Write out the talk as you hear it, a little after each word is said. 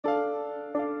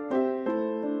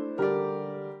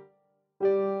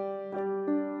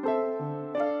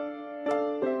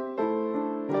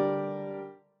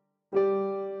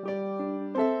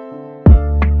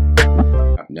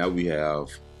fight we have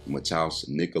Matheus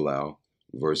Nicolau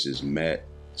versus Matt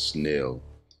Schnell.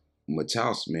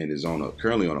 Matheus, man, is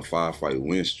currently on a 5-fight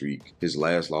win streak. His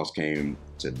last loss came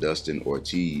to Dustin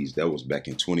Ortiz. That was back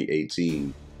in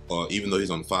 2018. Even though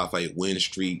he's on a 5-fight win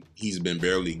streak, he's been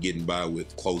barely getting by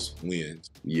with close wins.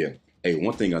 Yeah. Hey,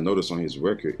 one thing I noticed on his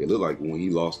record, it looked like when he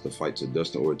lost the fight to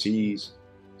Dustin Ortiz,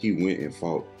 he went and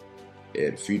fought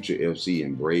at Future FC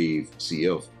and Brave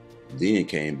CF, then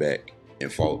came back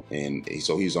and fought, and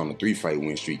so he's on a 3-fight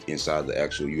win streak inside the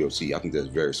actual UFC. I think that's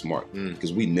very smart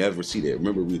because we never see that.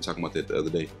 Remember we were talking about that the other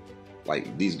day?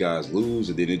 Like, these guys lose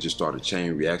and then it just started a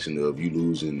chain reaction of you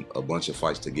losing a bunch of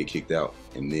fights to get kicked out,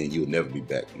 and then you'll never be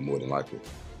back more than likely.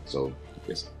 So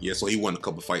yeah, so he won a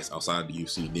couple fights outside the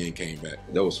UFC, then came back.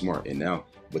 That was smart. And now,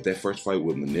 but that first fight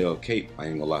with Manel Cape, I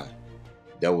ain't gonna lie,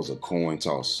 that was a coin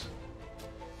toss.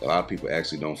 A lot of people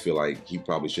actually don't feel like he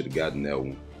probably should have gotten that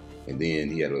one. And then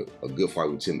he had a good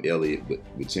fight with Tim Elliott, but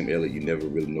with Tim Elliott, you never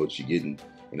really know what you're getting.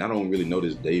 And I don't really know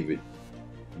this David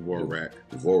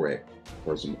Vorak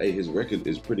person. Hey, his record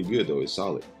is pretty good though. It's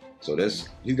solid. So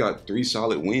he's got 3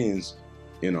 solid wins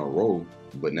in a row.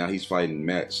 But now he's fighting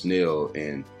Matt Schnell,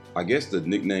 and I guess the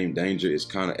nickname Danger is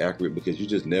kind of accurate because you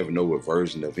just never know what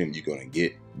version of him you're gonna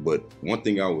get. But one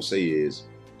thing I will say is,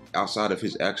 outside of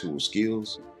his actual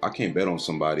skills, I can't bet on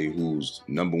somebody whose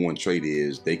 #1 trait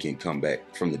is they can come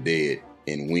back from the dead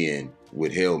and win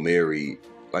with Hail Mary.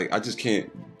 Like, I just can't.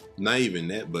 Not even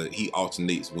that, but he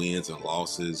alternates wins and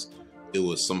losses. It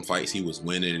was some fights he was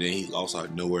winning and then he lost out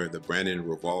of nowhere. The Brandon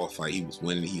Revolve fight, he was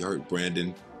winning. He hurt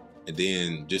Brandon, and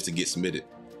then just to get submitted.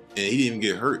 And he didn't even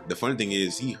get hurt. The funny thing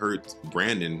is, he hurt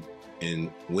Brandon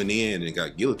and went in and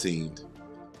got guillotined.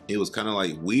 It was kind of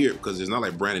like weird because it's not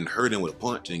like Brandon hurt him with a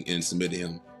punch and submitted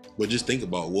him. But just think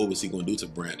about what was he going to do to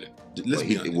Brandon. Let's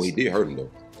be honest. Well, he did hurt him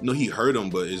though. No, he hurt him,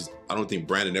 but I don't think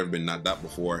Brandon ever been knocked out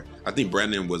before. I think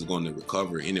Brandon was going to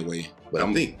recover anyway. But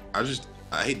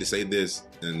I hate to say this,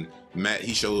 and Matt,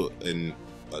 he showed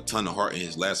a ton of heart in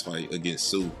his last fight against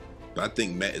Sue. But I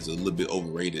think Matt is a little bit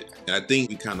overrated. And I think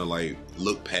we kind of like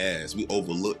we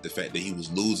overlooked the fact that he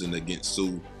was losing against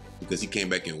Sue because he came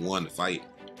back and won the fight.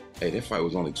 Hey, that fight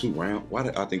was only 2 rounds. Why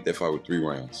did I think that fight was 3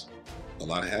 rounds? A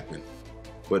lot happened.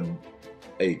 But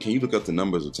hey, can you look up the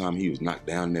numbers of time he was knocked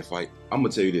down in that fight? I'm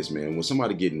gonna tell you this, man. When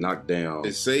somebody get knocked down,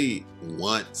 they say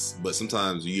once, but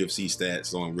sometimes UFC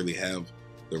stats don't really have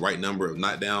the right number of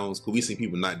knockdowns. Because we've seen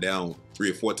people knocked down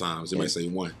 3 or 4 times. They might say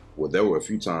 1. Well, there were a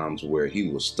few times where he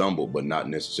was stumbled, but not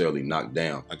necessarily knocked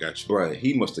down. I got you. Bruh,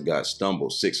 he must have got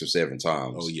stumbled 6 or 7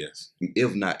 times. Oh, yes.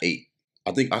 If not 8.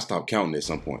 I think I stopped counting at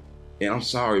some point. And I'm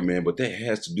sorry, man, but that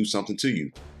has to do something to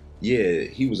you. Yeah,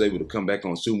 he was able to come back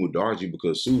on Sue Mudaerji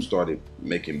because Sue started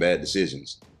making bad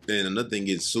decisions. And another thing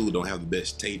is, Sue don't have the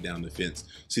best takedown defense.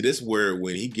 See, this is where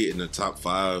when he get in the top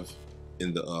 5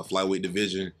 in the flyweight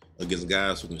division against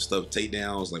guys who can stuff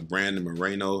takedowns like Brandon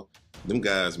Moreno, them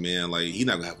guys, man, like, he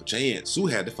not gonna have a chance. Sue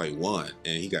had to fight 1,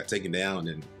 and he got taken down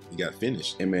and he got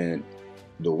finished. And man,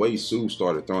 the way Sue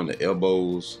started throwing the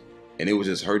elbows, and it was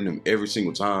just hurting him every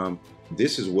single time.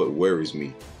 This is what worries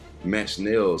me. Matt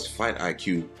Schnell's fight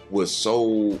IQ was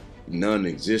so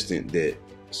non-existent that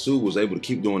Sue was able to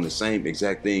keep doing the same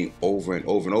exact thing over and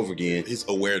over and over again. His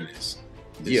awareness,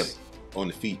 on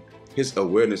the feet. His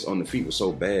awareness on the feet was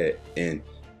so bad. And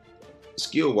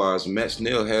skill-wise, Matt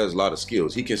Schnell has a lot of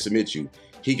skills. He can submit you.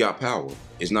 He got power.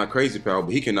 It's not crazy power,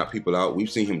 but he can knock people out. We've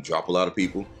seen him drop a lot of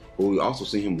people, but we also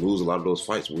seen him lose a lot of those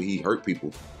fights where he hurt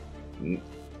people.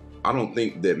 I don't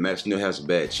think that Matt Schnell has a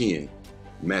bad chin.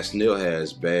 Matt Schnell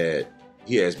has bad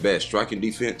striking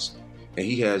defense, and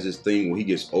he has this thing where he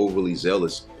gets overly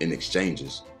zealous in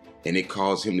exchanges, and it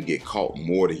causes him to get caught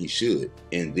more than he should.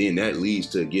 And then that leads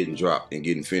to getting dropped and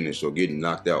getting finished or getting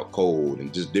knocked out cold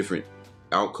and just different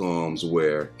outcomes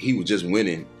where he was just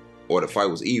winning or the fight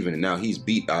was even and now he's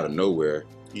beat out of nowhere.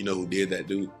 You know who did that,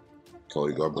 dude?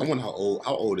 Cody Garbrandt. I wonder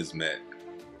how old is Matt?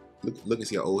 Look and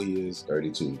see how old he is.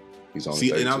 32. He's only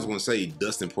 32. And I was going to say,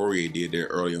 Dustin Poirier did that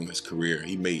early on in his career.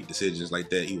 He made decisions like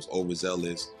that. He was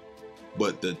overzealous.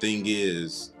 But the thing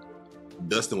is,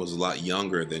 Dustin was a lot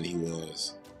younger than he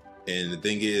was. And the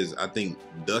thing is, I think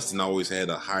Dustin always had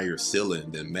a higher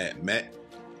ceiling than Matt.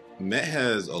 Matt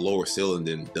has a lower ceiling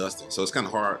than Dustin. So it's kind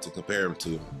of hard to compare him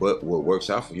to. But what works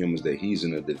out for him is that he's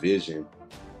in a division,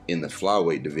 in the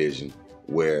flyweight division,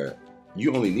 where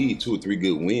you only need 2 or 3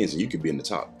 good wins and you could be in the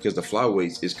top. Because the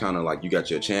flyweights is kind of like you got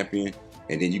your champion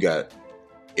and then you got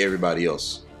everybody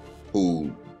else who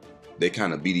they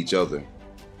kind of beat each other.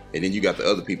 And then you got the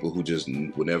other people who just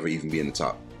will never even be in the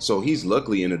top. So he's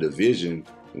luckily in a division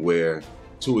where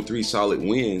 2 or 3 solid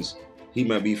wins, he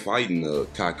might be fighting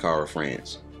Kai Kara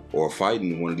France. or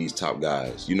fighting one of these top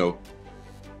guys, you know.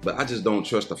 But I just don't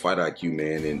trust the fight IQ,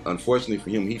 man. And unfortunately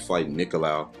for him, he fighting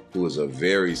Nicolau, who is a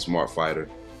very smart fighter.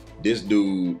 This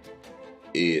dude,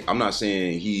 I'm not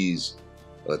saying he's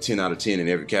a 10 out of 10 in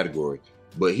every category,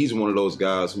 but he's one of those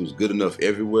guys who's good enough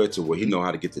everywhere to where he know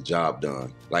how to get the job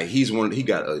done. Like he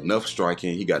got enough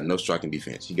striking, he got enough striking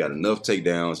defense, he got enough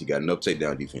takedowns, he got enough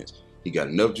takedown defense, he got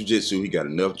enough jiu-jitsu, he got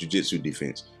enough jiu-jitsu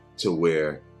defense to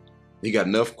where he got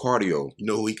enough cardio. You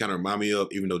know who he kind of remind me of,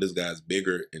 even though this guy's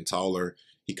bigger and taller?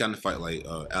 He kind of fight like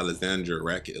Alexander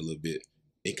Racket a little bit.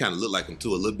 He kind of looked like him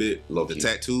too a little bit. The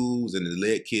tattoos and the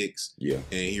leg kicks. Yeah.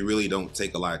 And he really don't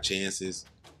take a lot of chances.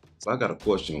 So I got a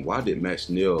question. Why did Matt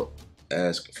Schnell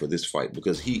ask for this fight?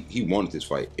 Because he wanted this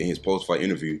fight. In his post-fight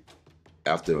interview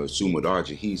after Suma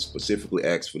Darji, he specifically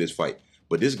asked for this fight.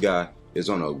 But this guy is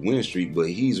on a win streak, but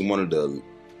he's one of the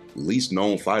least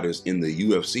known fighters in the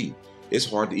UFC. It's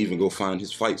hard to even go find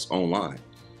his fights online.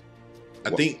 I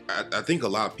think a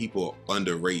lot of people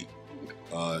underrate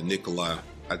Nicolau.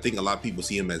 I think a lot of people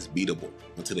see him as beatable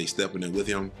until they step in there with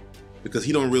him, because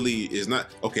he don't really is not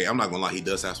okay. I'm not gonna lie, he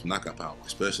does have some knockout power,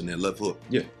 especially in that left hook.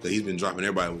 Yeah, because he's been dropping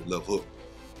everybody with left hook.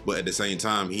 But at the same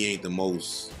time, he ain't the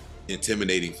most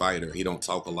intimidating fighter. He don't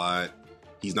talk a lot.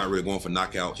 He's not really going for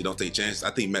knockouts. He don't take chances.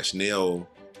 I think Matt Schnell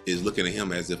is looking at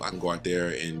him as if I can go out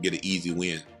there and get an easy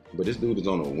win. But this dude is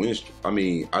on a win streak. I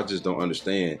mean, I just don't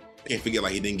understand. Can't forget,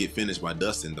 like, he didn't get finished by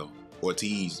Dustin though.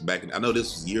 Ortiz back in, I know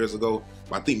this was years ago,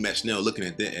 but I think Matt Schnell looking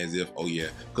at that as if, oh yeah,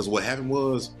 because what happened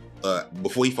was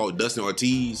before he fought Dustin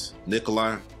Ortiz,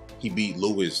 Nicolau, he beat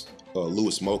Louis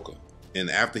Smoker, and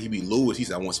after he beat Louis, he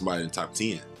said, I want somebody in the top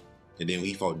 10. And then when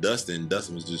he fought Dustin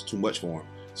was just too much for him.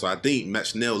 So I think Matt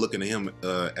Schnell looking at him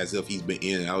as if he's been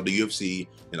in and out of the UFC,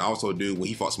 and also, dude, when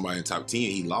he fought somebody in the top 10,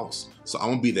 he lost. So I'm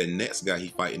gonna be the next guy he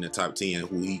fight in the top 10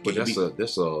 who he can beat. But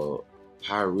that's a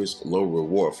high risk, low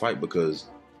reward fight, because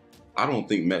I don't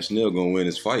think Matt Schnell gonna win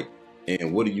this fight.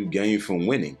 And what do you gain from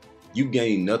winning? You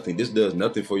gain nothing. This does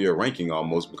nothing for your ranking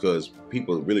almost, because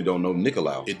people really don't know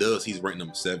Nicolau. It does. He's ranked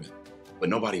number 7, but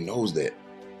nobody knows that.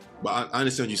 But I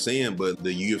understand what you're saying, but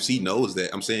the UFC knows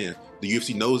that. I'm saying the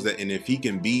UFC knows that, and if he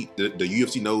can beat the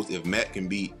UFC knows if Matt can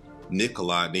beat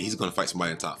Nicolau, then he's gonna fight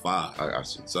somebody in the top 5. I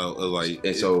see. So like,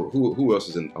 and so who else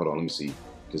is in? Hold on, let me see,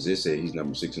 because they said he's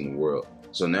number 6 in the world.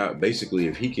 So now basically,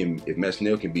 if Matt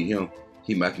Schnell can beat him,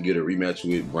 he might can get a rematch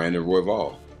with Brandon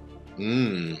Royval.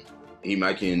 He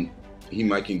might can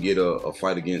get a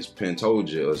fight against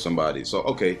Pantoja or somebody. So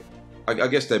okay, I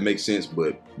guess that makes sense.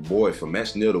 But boy, for Matt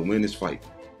Schnell to win this fight,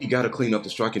 he got to clean up the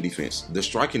striking defense. The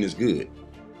striking is good.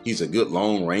 He's a good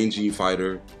long rangy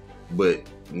fighter, but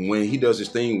when he does his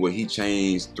thing where he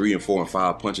chains 3 and 4 and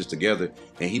 5 punches together,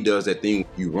 and he does that thing,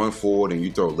 you run forward and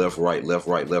you throw left, right, left,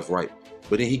 right, left, right.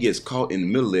 But then he gets caught in the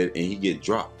middle of it and he gets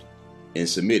dropped and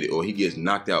submitted, or he gets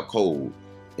knocked out cold.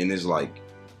 And it's like,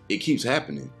 it keeps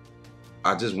happening.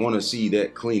 I just want to see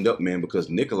that cleaned up, man, because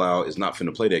Nicolau is not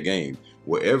finna play that game.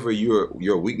 Wherever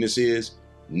your weakness is,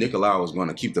 Nicolau is going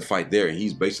to keep the fight there, and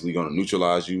he's basically going to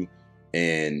neutralize you.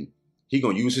 And he's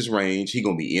going to use his range. He's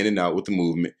going to be in and out with the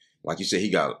movement. Like you said, he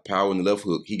got power in the left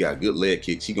hook. He got good leg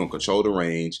kicks. He's going to control the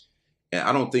range. And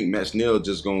I don't think Matt Schnell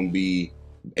just going to be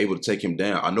able to take him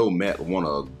down. I know Matt won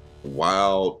a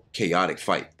wild, chaotic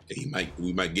fight.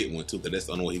 We might get one too, because that's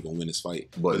the only way he's gonna win this fight.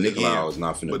 But Nicolau is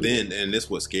not finna. But then, and that's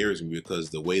what scares me, because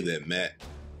the way that Matt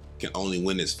can only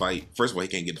win this fight. First of all, he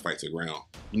can't get the fight to the ground.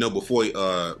 You know, before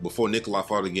Nicolau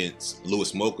fought against Louis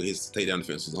Smoker, his takedown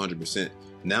defense was 100%.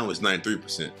 Now it's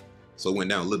 93%. So it went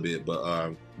down a little bit.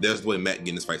 But there's the way Matt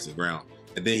getting his fights to the ground.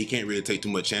 And then he can't really take too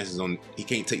much chances on. He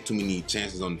can't take too many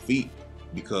chances on the feet,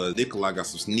 because Nicolau got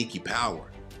some sneaky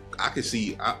power.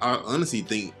 I honestly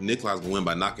think Nicolau's gonna win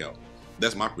by knockout.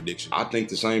 That's my prediction. I think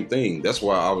the same thing. That's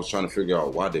why I was trying to figure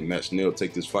out, why did Matt Schnell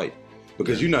take this fight?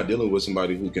 Because you're not dealing with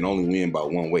somebody who can only win by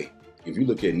one way. If you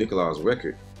look at Nicolau's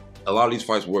record, a lot of these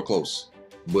fights were close.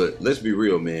 But let's be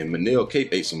real, man. Manel Cape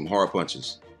ate some hard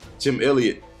punches. Tim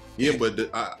Elliott. Yeah, but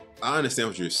I understand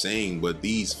what you're saying, but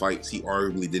these fights, he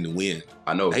arguably didn't win.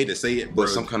 I know. I hate to say it, but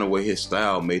some kind of way his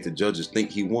style made the judges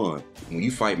think he won. When you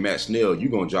fight Matt Schnell,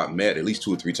 you're going to drop Matt at least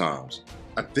 2 or 3 times.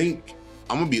 I think,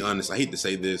 I'm going to be honest, I hate to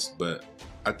say this, but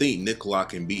I think Nicolau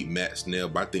can beat Matt Schnell,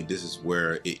 but I think this is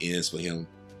where it ends for him.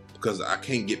 Because I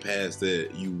can't get past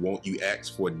that you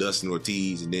asked for Dustin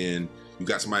Ortiz, and then you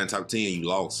got somebody in the top 10, you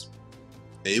lost.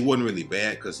 And it wasn't really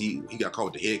bad, because he got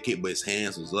caught with the head kick, but his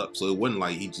hands was up. So it wasn't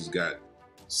like he just got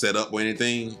set up or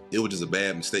anything. It was just a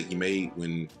bad mistake he made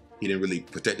when he didn't really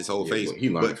protect his whole face. He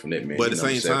learned from that, man. But at the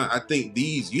same time, I think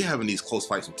you having these close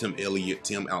fights with Tim Elliott,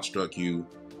 Tim outstruck you.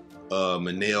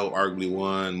 Manel arguably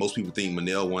won. Most people think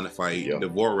Manel won the fight. Yeah.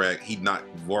 Dvorak, he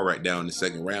knocked Dvorak down in the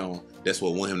second round. That's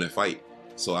what won him that fight.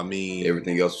 So I mean,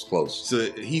 everything else was close. So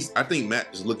I think Matt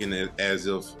is looking as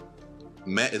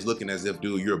if,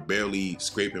 dude, you're barely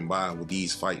scraping by with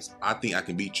these fights. I think I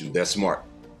can beat you. That's smart.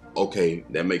 Okay,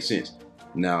 that makes sense.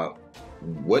 Now,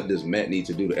 what does Matt need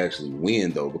to do to actually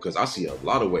win, though? Because I see a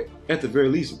lot of way. At the very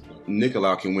least,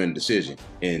 Nicolau can win a decision,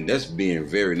 and that's being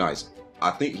very nice. I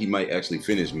think he might actually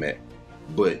finish Matt,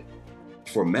 but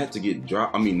for Matt to get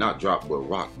dropped, not dropped, but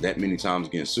rocked that many times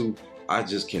against Sue, I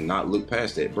just cannot look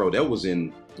past that, bro. That was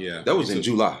in July.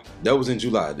 That was in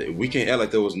July. We can't act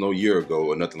like that was no year ago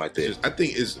or nothing like that. I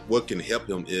think is what can help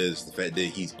him is the fact that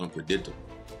he's unpredictable.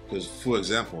 Because, for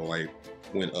example, like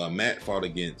when Matt fought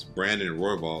against Brandon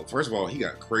Royval, first of all, he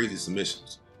got crazy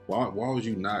submissions. Why would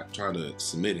you not try to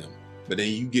submit him? But then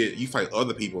you fight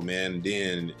other people, man, and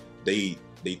then they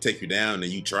take you down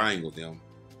and you triangle them.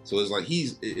 So it's like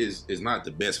it's not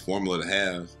the best formula to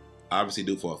have. Obviously,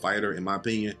 do for a fighter, in my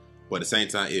opinion. But at the same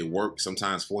time, it works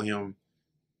sometimes for him.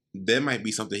 That might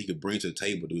be something he could bring to the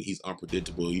table, dude. He's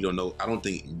unpredictable. You don't know. I don't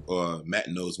think Matt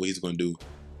knows what he's going to do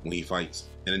when he fights.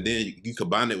 And then you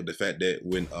combine it with the fact that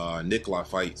when Nicolau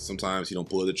fights, sometimes he don't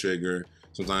pull the trigger.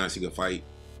 Sometimes he can fight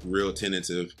real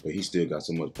tentative. But he still got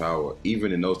so much power.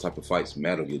 Even in those type of fights,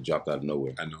 Matt will get dropped out of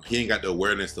nowhere. I know. He ain't got the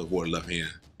awareness to avoid left hand.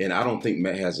 And I don't think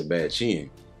Matt has a bad chin.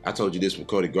 I told you this with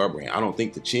Cody Garbrandt. I don't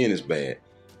think the chin is bad.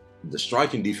 The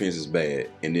striking defense is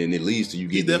bad, and then it leads to you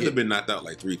getting He's definitely been knocked out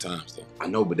like 3 times, though. I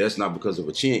know, but that's not because of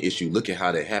a chin issue. Look at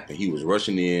how that happened. He was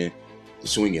rushing in,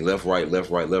 swinging left, right,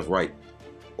 left, right, left, right.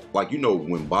 Like,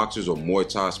 when boxers or Muay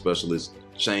Thai specialists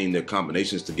chain their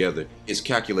combinations together, it's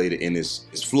calculated and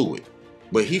it's fluid.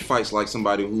 But he fights like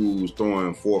somebody who's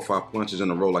throwing 4 or 5 punches in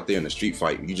a row like they're in a street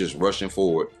fight. You just rushing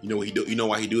forward. You know what he do? You know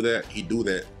why he do that? He do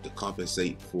that to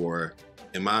compensate for,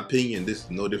 in my opinion, this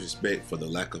is no disrespect for the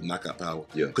lack of knockout power.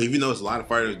 Yeah. Because if you notice, a lot of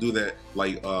fighters do that.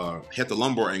 Like Hector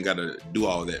Lombard ain't got to do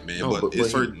all that, man. No, but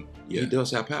it's certain. He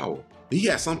does have power. He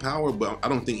has some power, but I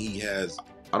don't think he has.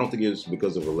 I don't think it's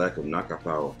because of a lack of knockout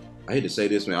power. I hate to say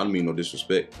this, man. I don't mean no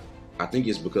disrespect. I think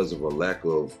it's because of a lack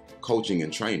of coaching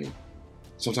and training.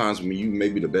 Sometimes when you may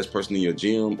be the best person in your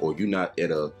gym, or you're not at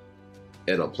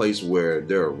a place where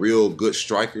there are real good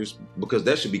strikers, because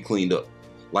that should be cleaned up.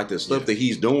 Like the stuff that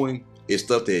he's doing is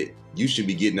stuff that you should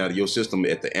be getting out of your system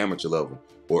at the amateur level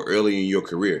or early in your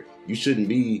career. You shouldn't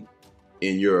be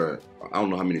in your, I don't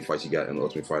know how many fights he got in the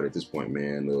Ultimate Fighter at this point,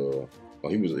 man.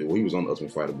 He was on the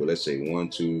Ultimate Fighter, but let's say 1,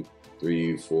 2,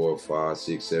 3, 4, 5,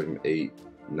 6, 7, 8,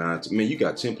 9. Man, you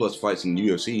got 10 plus fights in the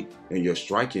UFC, and your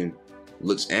striking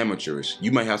looks amateurish.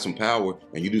 You might have some power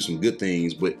and you do some good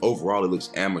things, but overall it looks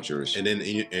amateurish. And then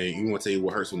you want to tell you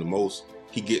what hurts him the most?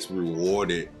 He gets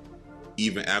rewarded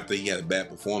even after he had a bad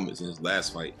performance in his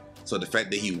last fight. So the fact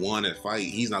that he won that fight,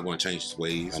 he's not going to change his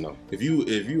ways. I know. If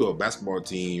you're a basketball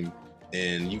team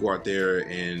and you go out there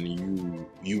and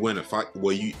you win a fight,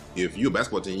 if you're a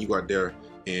basketball team, you go out there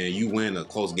and you win a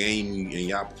close game and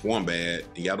y'all perform bad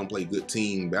and y'all don't play good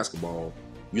team basketball,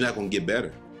 you're not going to get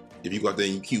better. If you go out there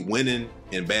and you keep winning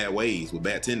in bad ways with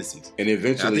bad tendencies. And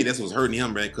eventually, I think that's what's hurting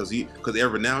him, man, because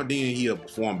every now and then he'll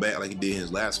perform bad like he did in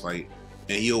his last fight,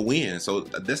 and he'll win. So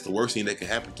that's the worst thing that can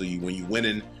happen to you when you're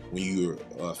winning, when you're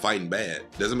fighting bad.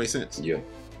 Doesn't make sense. Yeah.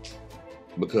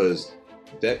 Because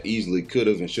that easily could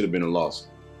have and should have been a loss.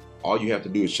 All you have to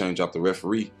do is change out the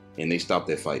referee, and they stop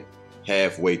that fight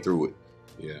halfway through it.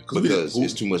 Yeah, because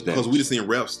it's too much damage. Because we just seen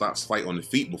refs stop fight on the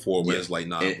feet before, but it's like,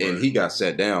 nah. And he got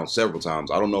sat down several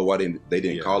times. I don't know why they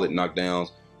didn't call it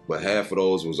knockdowns, but half of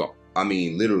those was,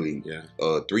 literally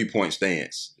a 3-point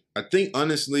stance. I think,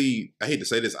 honestly, I hate to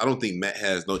say this, I don't think Matt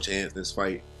has no chance in this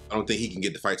fight. I don't think he can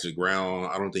get the fight to the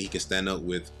ground. I don't think he can stand up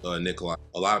with Nicolau.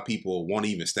 A lot of people won't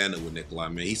even stand up with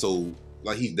Nicolau, man.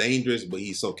 He's dangerous, but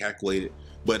he's so calculated.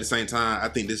 But at the same time, I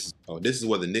think this is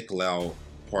where the Nicolau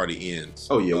party ends.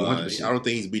 Oh yeah, 100%. I don't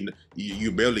think he's beating.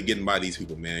 You're barely getting by these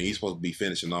people, man. You're supposed to be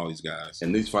finishing all these guys.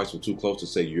 And these fights were too close to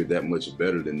say you're that much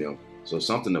better than them. So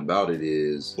something about it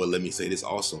is. Well, let me say this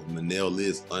also. Manel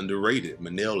is underrated.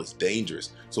 Manel is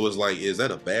dangerous. So it's like, is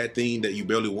that a bad thing that you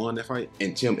barely won that fight?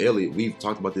 And Tim Elliott, we've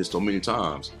talked about this so many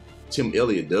times. Tim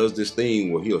Elliott does this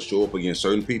thing where he'll show up against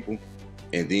certain people,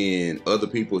 and then other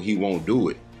people he won't do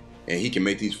it, and he can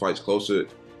make these fights closer.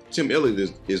 Tim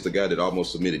Elliott is the guy that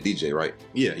almost submitted DJ, right?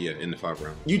 Yeah, in the 5th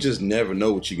round. You just never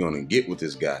know what you're going to get with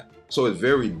this guy. So it's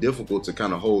very difficult to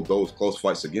kind of hold those close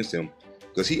fights against him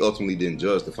because he ultimately didn't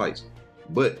judge the fights.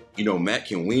 But, Matt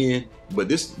can win. But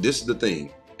this is the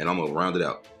thing, and I'm going to round it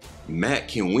out. Matt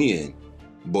can win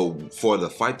But for the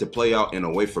fight to play out in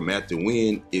a way for Matt to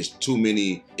win, it's too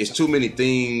many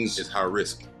things. It's high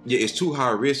risk. Yeah, it's too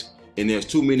high risk, and there's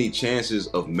too many chances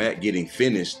of Matt getting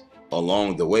finished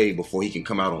along the way before he can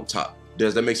come out on top.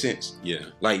 Does that make sense? Yeah.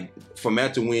 Like, for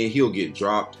Matt to win, he'll get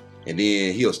dropped, and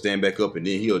then he'll stand back up, and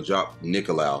then he'll drop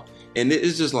Nicolau. And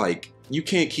it's just like, you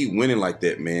can't keep winning like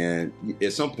that, man.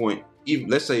 At some point, even,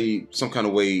 let's say some kind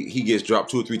of way he gets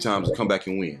dropped 2 or 3 times and come back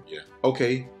and win. Yeah.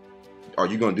 Okay. Are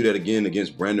you going to do that again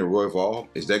against Brandon Royval?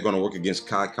 Is that going to work against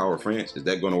Kai France? Is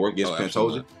that going to work against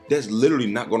Pantoja? That's literally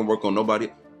not going to work on nobody.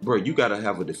 Bro, you got to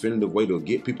have a definitive way to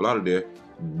get people out of there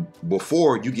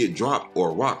before you get dropped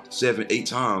or rocked 7, 8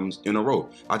 times in a row.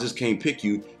 I just can't pick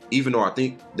you, even though I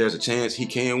think there's a chance he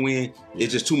can win.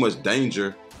 It's just too much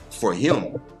danger for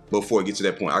him before it gets to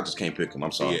that point. I just can't pick him.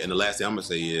 I'm sorry. Yeah, and the last thing I'm going to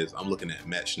say is I'm looking at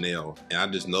Matt Schnell, and I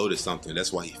just noticed something.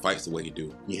 That's why he fights the way he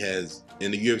do. He has,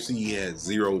 in the UFC, he has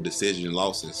 0 decision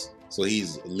losses. So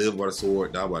he's live by the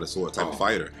sword, die by the sword type of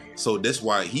fighter. So that's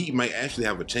why he might actually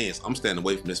have a chance. I'm standing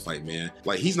away from this fight, man.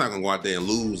 Like, he's not going to go out there and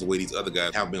lose the way these other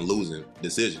guys have been losing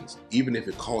decisions, even if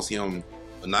it costs him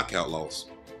a knockout loss.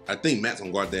 I think Matt's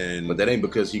going to go out there and... But that ain't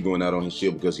because he's going out on his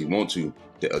shield because he wants to.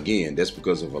 Again, that's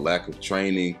because of a lack of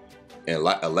training and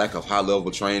a lack of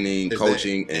high-level training,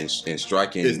 coaching, and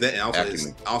striking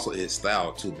acumen. Also his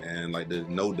style, too, man. Like, the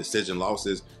no decision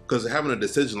losses. Because having a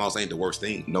decision loss ain't the worst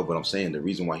thing. No, but I'm saying the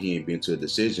reason why he ain't been to a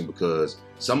decision, because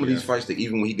some of these fights that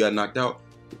even when he got knocked out,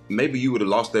 maybe you would have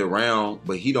lost that round,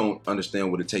 but he don't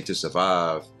understand what it takes to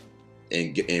survive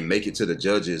and make it to the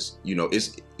judges. You know,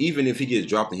 it's even if he gets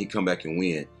dropped and he come back and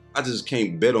win, I just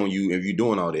can't bet on you if you're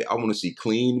doing all that. I want to see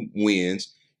clean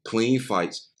wins, clean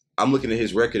fights. I'm looking at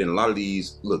his record, and a lot of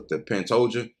these, look, the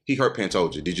Pantoja, he hurt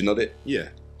Pantoja. Did you know that? Yeah.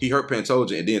 He hurt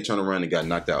Pantoja and then turned around and got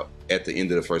knocked out at the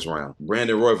end of the first round.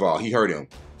 Brandon Royval, he hurt him.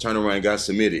 Turned around and got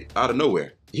submitted out of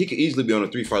nowhere. He could easily be on a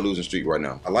 3-fight losing streak right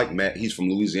now. I like Matt. He's from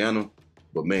Louisiana.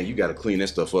 But, man, you got to clean that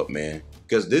stuff up, man.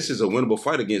 Because this is a winnable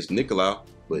fight against Nicolau.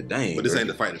 But, dang. But this ain't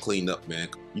the fight to clean up, man.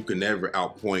 You can never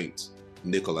outpoint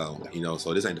Nicolau, you know.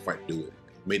 So this ain't the fight to do it.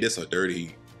 Made this a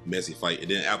dirty, messy fight.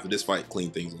 And then after this fight, clean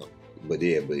things up. But,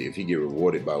 yeah, but if he get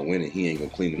rewarded by winning, he ain't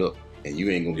going to clean it up. And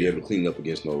you ain't going to be able to clean it up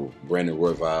against no Brandon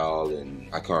Royval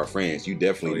and Kai France. You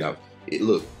definitely not.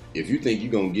 Look, if you think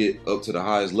you're going to get up to the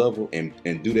highest level and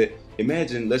do that,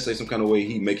 imagine, let's say some kind of way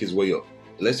he make his way up.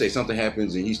 Let's say something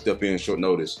happens and he step in short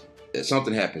notice.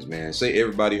 Something happens, man. Say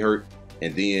everybody hurt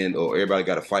and then, or everybody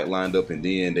got a fight lined up and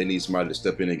then they need somebody to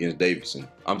step in against Davidson.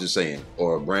 I'm just saying.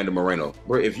 Or Brandon Moreno.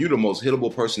 Bro, if you're the most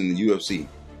hittable person in the UFC,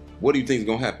 what do you think is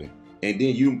going to happen? And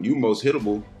then you most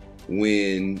hittable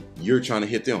when you're trying to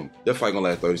hit them. That fight gonna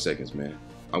last 30 seconds, man.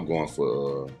 I'm going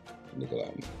for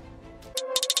Nicolau.